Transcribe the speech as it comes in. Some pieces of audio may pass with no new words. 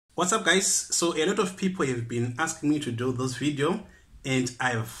What's up, guys? So a lot of people have been asking me to do this video and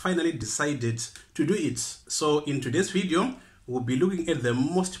I have finally decided to do it. So in today's video, we'll be looking at the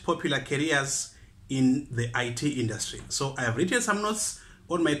most popular careers in the IT industry. So I have written some notes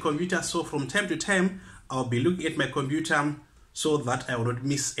on my computer, so from time to time, I'll be looking at my computer so that I will not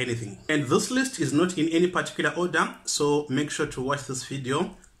miss anything. And this list is not in any particular order, so make sure to watch this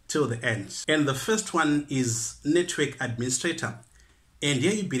video till the end. And the first one is network administrator. And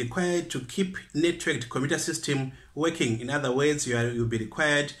here you'll be required to keep networked computer system working. In other words, you'll be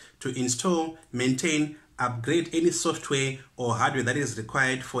required to install, maintain, upgrade any software or hardware that is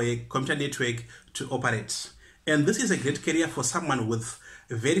required for a computer network to operate. And this is a great career for someone with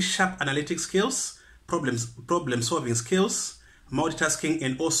very sharp analytic skills, problem solving skills, multitasking,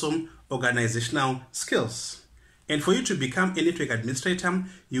 and also organizational skills. And for you to become a network administrator,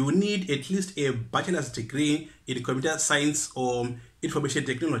 you will need at least a bachelor's degree in computer science or information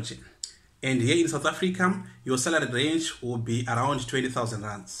technology. And here in South Africa, your salary range will be around 20,000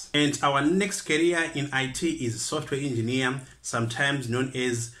 rands. And our next career in IT is software engineer, sometimes known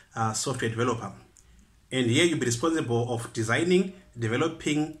as software developer. And here you'll be responsible of designing,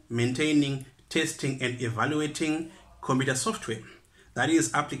 developing, maintaining, testing, and evaluating computer software. That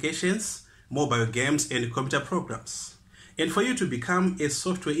is applications, mobile games, and computer programs. And for you to become a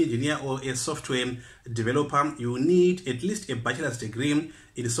software engineer or a software developer, you need at least a bachelor's degree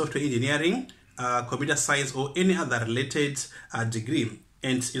in software engineering, computer science, or any other related degree.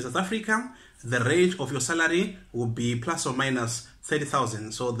 And in South Africa, the range of your salary will be plus or minus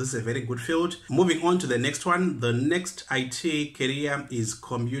 30,000. So this is a very good field. Moving on to the next one, the next IT career is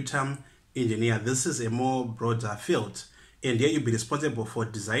computer engineer. This is a more broader field. And here you'll be responsible for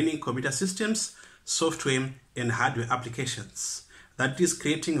designing computer systems, software, and hardware applications. That is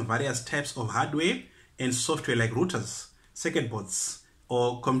creating various types of hardware and software like routers, circuit boards,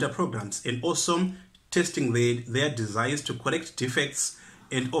 or computer programs, and also testing their designs to correct defects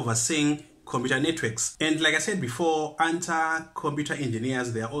and overseeing computer networks. And like I said before, under computer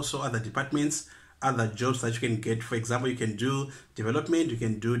engineers, there are also other departments, other jobs that you can get. For example, you can do development, you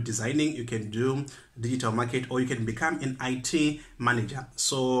can do designing, you can do digital market, or you can become an IT manager.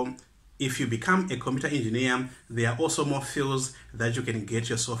 So if you become a computer engineer, there are also more fields that you can get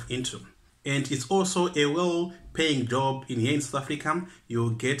yourself into. And it's also a well-paying job. Here in South Africa,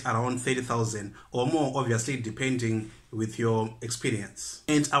 you'll get around 30,000 or more, obviously, depending with your experience.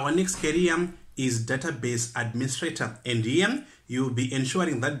 And our next career is database administrator. And here, you'll be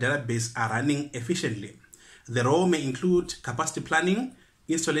ensuring that database are running efficiently. The role may include capacity planning,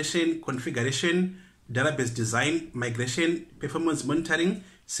 installation, configuration, database design, migration, performance monitoring,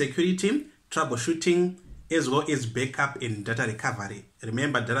 security, troubleshooting, as well as backup and data recovery.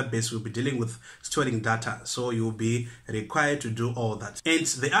 Remember, database will be dealing with storing data, so you'll be required to do all that. And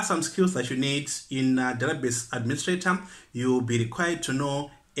there are some skills that you need in database administrator. You'll be required to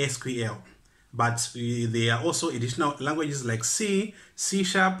know SQL, but there are also additional languages like C, C#,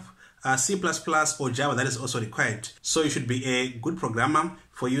 C++, or Java that is also required. So you should be a good programmer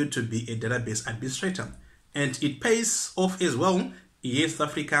for you to be a database administrator. And it pays off as well. In South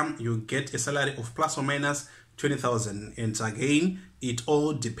Africa, you get a salary of plus or minus 20,000. And again, it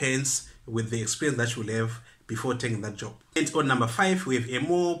all depends with the experience that you'll have before taking that job. And on number 5, we have a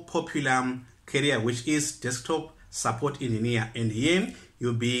more popular career, which is desktop support engineer. And here,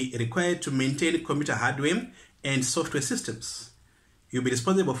 you'll be required to maintain computer hardware and software systems. You'll be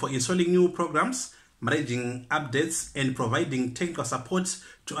responsible for installing new programs, managing updates, and providing technical support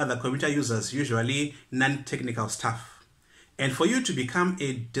to other computer users, usually non-technical staff. And for you to become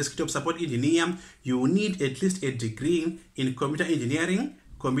a desktop support engineer, you will need at least a degree in computer engineering,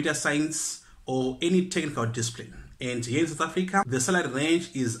 computer science, or any technical discipline. And here in South Africa, the salary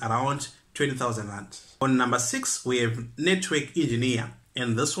range is around 20,000 rand. On number 6, we have network engineer.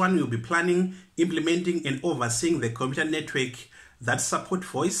 And this one will be planning, implementing, and overseeing the computer network that support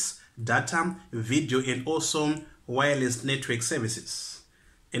voice, data, video, and also wireless network services.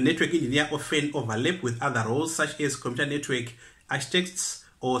 A network engineer often overlap with other roles such as computer network architects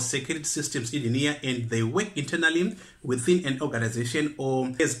or security systems engineer, and they work internally within an organization or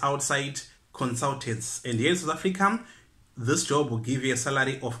as outside consultants. And here in South Africa, this job will give you a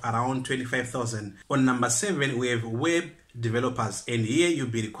salary of around 25,000. On number 7, we have web developers, and here you'll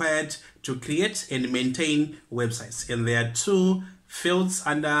be required to create and maintain websites. And there are 2 fields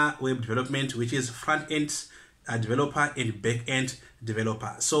under web development, which is front-end developer and back-end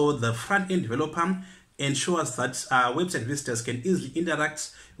developer. So the front-end developer ensures that website visitors can easily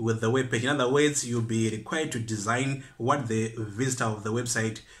interact with the web page. In other words, you'll be required to design what the visitor of the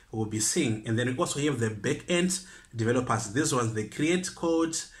website will be seeing. And then we also have the back-end developers. These ones, they create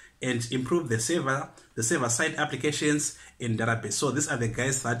code and improve the server-side applications in database. So these are the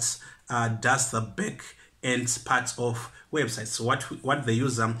guys that does the back end part of websites, what the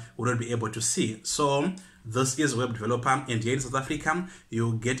user would not be able to see. So this is web developer, and here in South Africa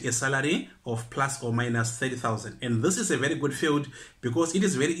you get a salary of plus or minus 30,000, and this is a very good field because it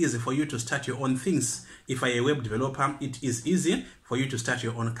is very easy for you to start your own things. If you're a web developer, it is easy for you to start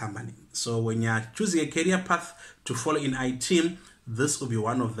your own company. So when you're choosing a career path to follow in IT, this will be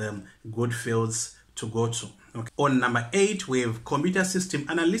one of the good fields to go to. Okay. On number 8, we have computer system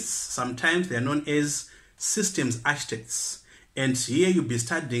analysts. Sometimes they are known as systems architects. And here you'll be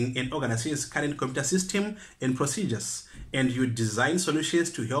studying an organization's current computer system and procedures, and you design solutions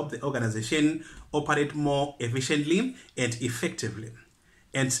to help the organization operate more efficiently and effectively.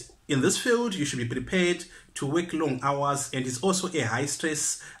 And in this field, you should be prepared to work long hours, and it's also a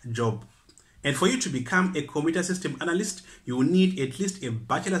high-stress job. And for you to become a computer system analyst, you will need at least a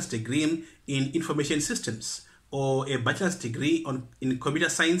bachelor's degree in information systems, or a bachelor's degree in computer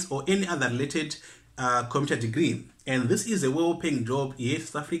science, or any other related computer degree. And this is a well-paying job here in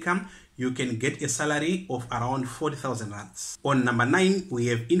South Africa. You can get a salary of around 40,000 rands. On number 9, we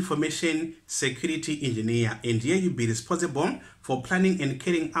have information security engineer, and here you'll be responsible for planning and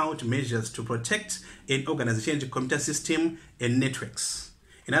carrying out measures to protect an organization's computer system and networks.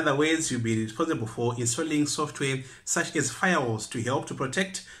 In other words, you'll be responsible for installing software such as firewalls to help to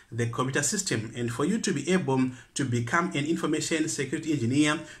protect the computer system. And for you to be able to become an information security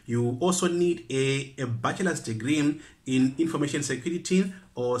engineer, you also need a bachelor's degree in information security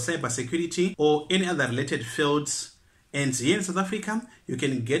or cyber security or any other related fields. And here in South Africa, you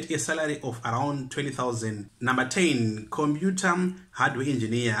can get a salary of around 20,000. Number 10, computer hardware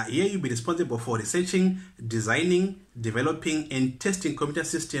engineer. Here you'll be responsible for researching, designing, developing, and testing computer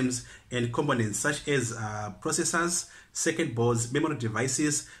systems and components such as processors, circuit boards, memory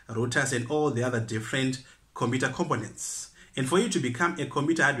devices, routers, and all the other different computer components. And for you to become a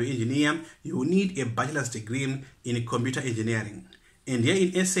computer hardware engineer, you will need a bachelor's degree in computer engineering. And here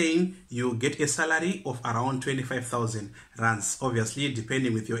in SA, you get a salary of around 25,000 rands, obviously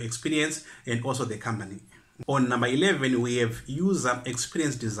depending with your experience and also the company. On number 11, we have user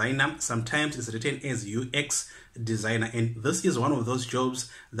experience designer. Sometimes it's written as UX designer, and this is one of those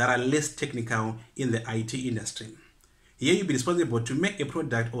jobs that are less technical in the IT industry. Here you'll be responsible to make a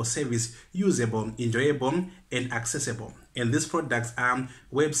product or service usable, enjoyable, and accessible. And these products are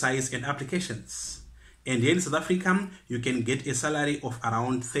websites and applications. And here in South Africa, you can get a salary of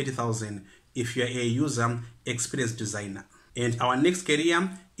around 30,000 if you are a user experience designer. And our next career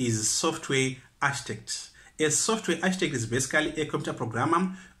is software architect. A software architect is basically a computer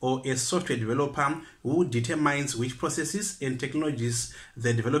programmer or a software developer who determines which processes and technologies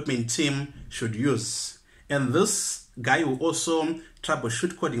the development team should use. And this guy will also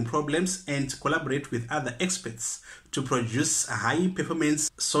troubleshoot coding problems and collaborate with other experts to produce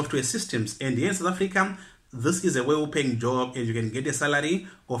high-performance software systems. And here in South Africa, this is a well-paying job, and you can get a salary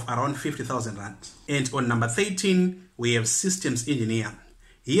of around 50,000 rand. And on number 13, we have systems engineer.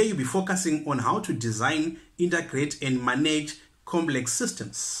 Here you'll be focusing on how to design, integrate, and manage complex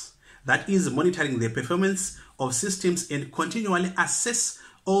systems. That is monitoring the performance of systems and continually assess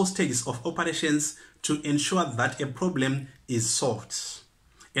all stages of operations to ensure that a problem is solved.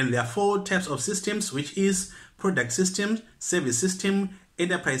 And there are 4 types of systems, which is product systems, service system,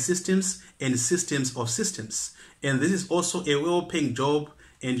 enterprise systems, and systems of systems. And this is also a well-paying job,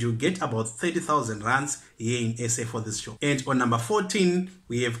 and you get about 30,000 rands here in SA for this job. And on number 14,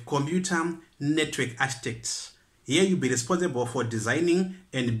 we have computer network architects. Here you'll be responsible for designing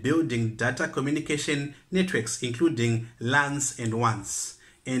and building data communication networks, including LANs and WANs.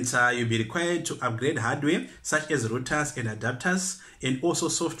 And you'll be required to upgrade hardware such as routers and adapters, and also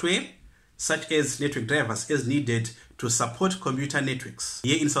software such as network drivers as needed to support computer networks.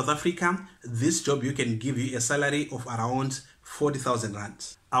 Here in South Africa, this job you can give you a salary of around 40,000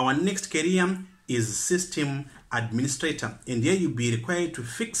 rand. Our next career is system administrator, and here you'll be required to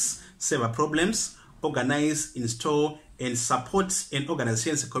fix server problems, organize, install, and support an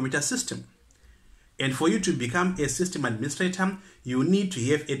organization's computer system. And for you to become a system administrator, you need to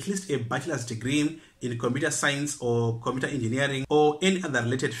have at least a bachelor's degree in computer science or computer engineering or any other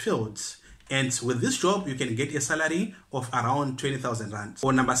related fields. And with this job, you can get a salary of around 20,000 rand.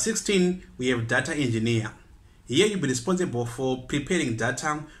 On number 16, we have data engineer. Here you'll be responsible for preparing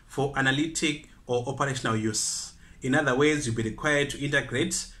data for analytic or operational use. In other words, you'll be required to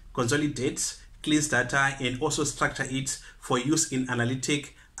integrate, consolidate, cleanse data, and also structure it for use in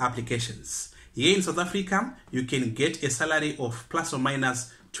analytic applications. Here in South Africa, you can get a salary of plus or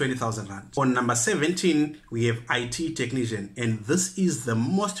minus 20,000 rand. On number 17, we have IT technician, and this is the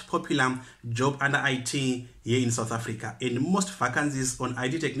most popular job under IT here in South Africa. And most vacancies on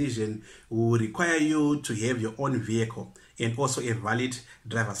IT technician will require you to have your own vehicle and also a valid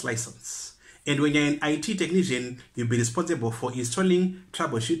driver's license. And when you're an IT technician, you'll be responsible for installing,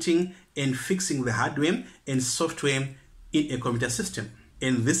 troubleshooting, and fixing the hardware and software in a computer system.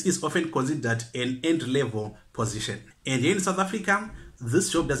 And this is often considered an entry-level position. And here in South Africa,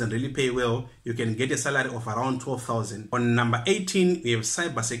 this job doesn't really pay well. You can get a salary of around 12,000. On number 18, we have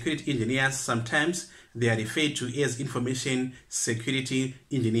cybersecurity engineers. Sometimes they are referred to as information security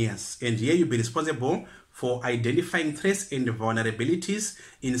engineers. And here you'll be responsible for identifying threats and vulnerabilities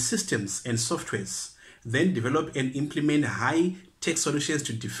in systems and softwares. Then develop and implement high-tech solutions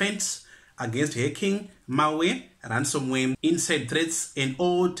to defend against hacking, malware, ransomware, inside threats, and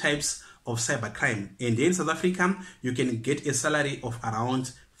all types of cybercrime. And here in South Africa, you can get a salary of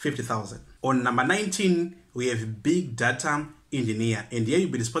around 50,000. On number 19, we have big data engineer. And here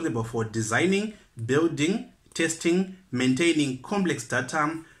you'll be responsible for designing, building, testing, maintaining complex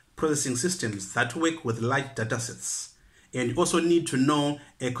data processing systems that work with large data sets. And you also need to know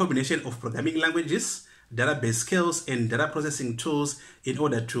a combination of programming languages, database skills, and data processing tools in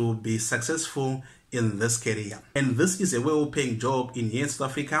order to be successful in this career. And this is a well-paying job in here in South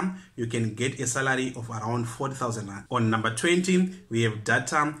Africa. You can get a salary of around 40,000 rand. On number 20, we have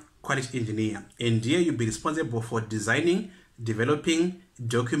data quality engineer. And here you'll be responsible for designing, developing,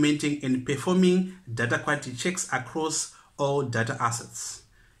 documenting, and performing data quality checks across all data assets.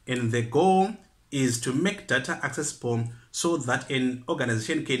 And the goal is to make data accessible so that an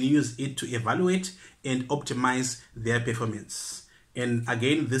organization can use it to evaluate and optimize their performance. And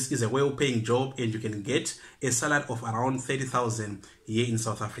again, this is a well-paying job, and you can get a salary of around 30,000 here in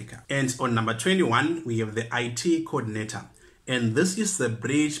South Africa. And on number 21, we have the IT coordinator. And this is the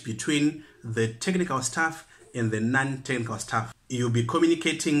bridge between the technical staff and the non-technical staff. You'll be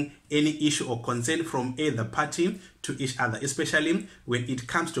communicating any issue or concern from either party to each other, especially when it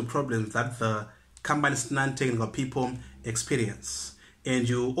comes to problems that the company's non-technical people experience. And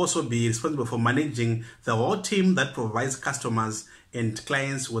you'll also be responsible for managing the whole team that provides customers and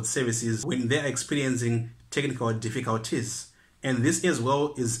clients with services when they're experiencing technical difficulties. And this as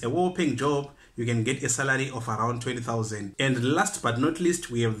well is a well-paying job. You can get a salary of around 20,000. And last but not least,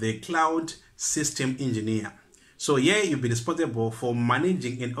 we have the cloud system engineer. So here you'll be responsible for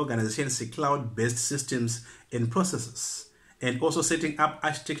managing an organization's cloud-based systems and processes, and also setting up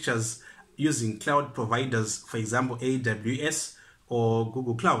architectures using cloud providers, for example, AWS or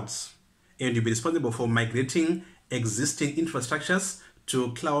Google Clouds. And you'll be responsible for migrating existing infrastructures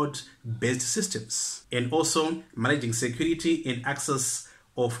to cloud-based systems, and also managing security and access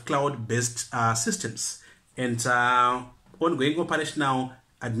of cloud-based systems, and ongoing operational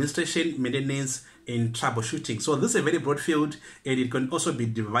administration, maintenance, and troubleshooting. So this is a very broad field, and it can also be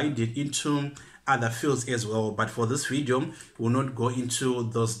divided into other fields as well. But for this video, we'll not go into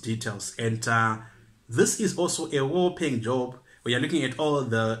those details. And this is also a well-paying job. When you're looking at all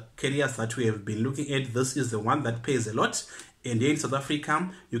the careers that we have been looking at, this is the one that pays a lot. And here in South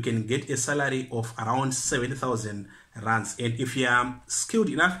Africa, you can get a salary of around 70,000 rands. And if you are skilled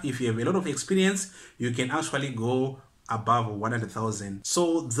enough, if you have a lot of experience, you can actually go above 100,000.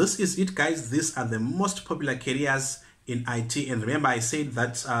 So this is it, guys. These are the most popular careers in IT. And remember, I said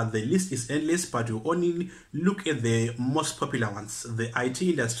that the list is endless, but we only look at the most popular ones. The IT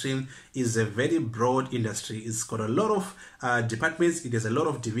industry is a very broad industry. It's got a lot of departments. It has a lot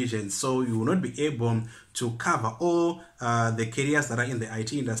of divisions. So you will not be able to cover all the careers that are in the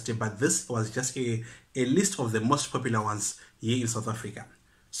IT industry. But this was just a list of the most popular ones here in South Africa.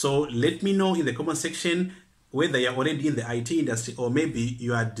 So let me know in the comment section whether you're already in the IT industry, or maybe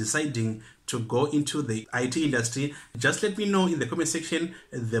you are deciding to go into the IT industry. Just let me know in the comment section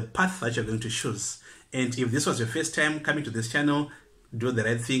the path that you're going to choose. And if this was your first time coming to this channel, do the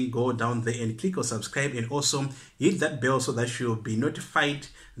right thing, go down there and click on subscribe, and also hit that bell so that you'll be notified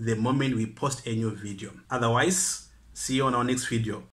the moment we post a new video. Otherwise, see you on our next video.